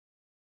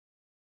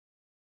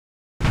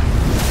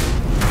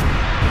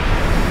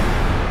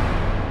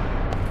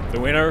The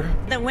winner.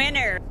 The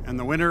winner. And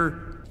the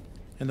winner.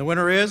 And the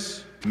winner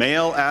is?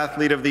 Male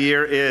Athlete of the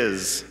Year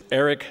is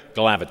Eric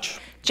Galavich.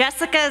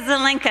 Jessica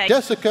Zelinka.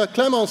 Jessica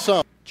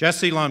Clemenceau.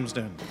 Jesse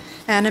Lumsden.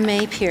 Anna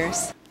Mae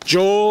Pierce.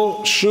 Joel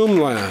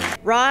Schumland.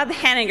 Rob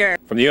Henniger.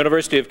 From the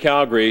University of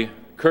Calgary,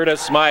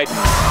 Curtis Smythe.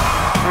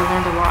 I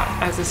learned a lot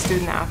as a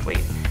student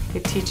athlete.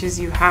 It teaches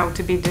you how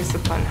to be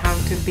disciplined, how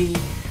to be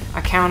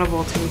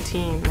accountable to a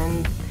team,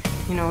 and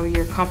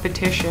your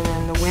competition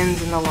and the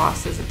wins and the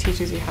losses. It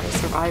teaches you how to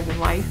survive in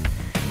life.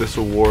 This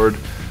award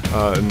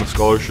and the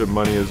scholarship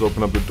money has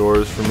opened up the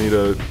doors for me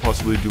to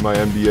possibly do my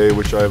MBA,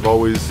 which I've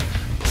always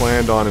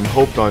planned on and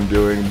hoped on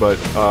doing, but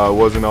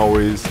wasn't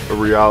always a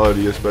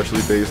reality,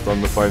 especially based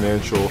on the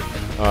financial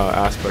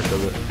aspect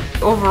of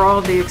it. Overall,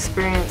 the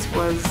experience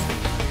was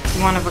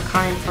one of a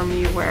kind for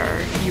me,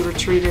 where you were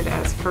treated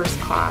as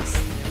first-class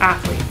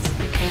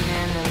athletes. You came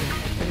in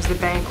and there was the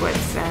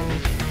banquets,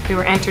 and we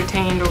were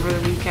entertained over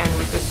the weekend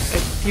with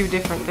a few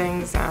different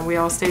things. We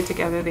all stayed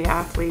together, the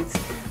athletes,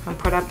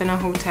 put up in a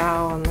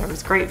hotel, and there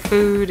was great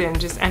food and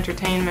just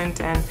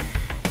entertainment, and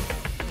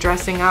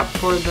dressing up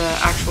for the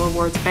actual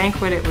awards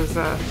banquet. It was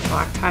a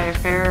black tie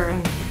affair,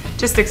 and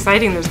just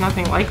exciting. There's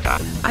nothing like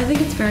that. I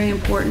think it's very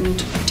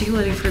important,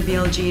 particularly for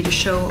BLG, to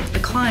show the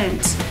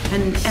clients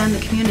and the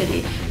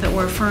community that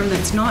we're a firm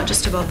that's not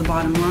just about the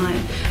bottom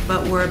line,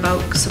 but we're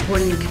about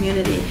supporting the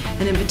community,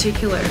 and in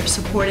particular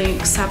supporting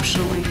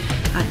exceptionally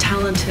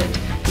talented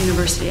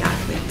university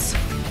athletes.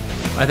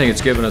 I think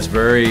it's given us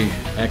very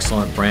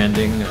excellent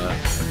branding,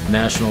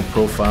 national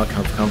profile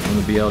come from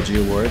the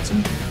BLG Awards,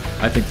 and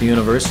I think the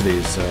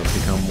university's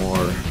become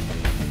more,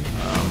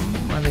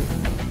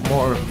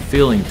 more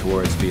feeling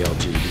towards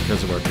BLG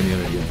because of our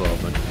community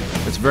involvement.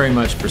 It's very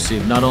much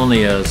perceived not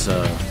only as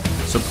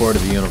support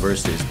of the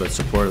universities, but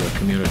support of the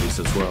communities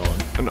as well.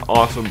 An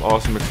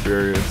awesome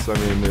experience. I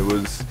mean, it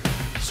was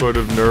sort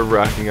of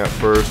nerve-wracking at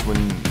first when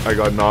I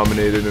got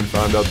nominated and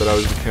found out that I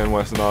was the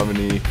CanWest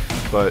nominee,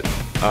 but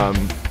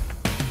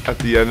at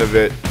the end of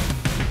it,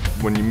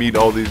 when you meet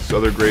all these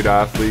other great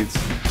athletes,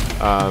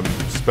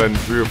 spend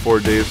 3 or 4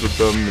 days with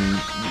them,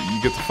 and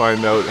you get to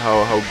find out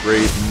how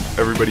great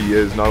everybody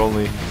is, not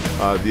only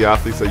the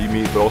athletes that you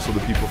meet, but also the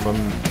people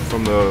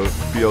from the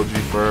BLG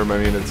firm. I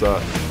mean, it's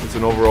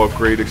an overall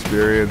great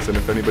experience, and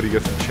if anybody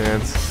gets a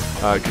chance,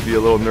 it could be a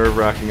little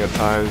nerve-wracking at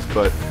times,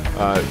 but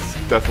it's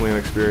definitely an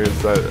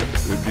experience that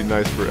it would be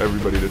nice for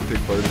everybody to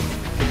take part in.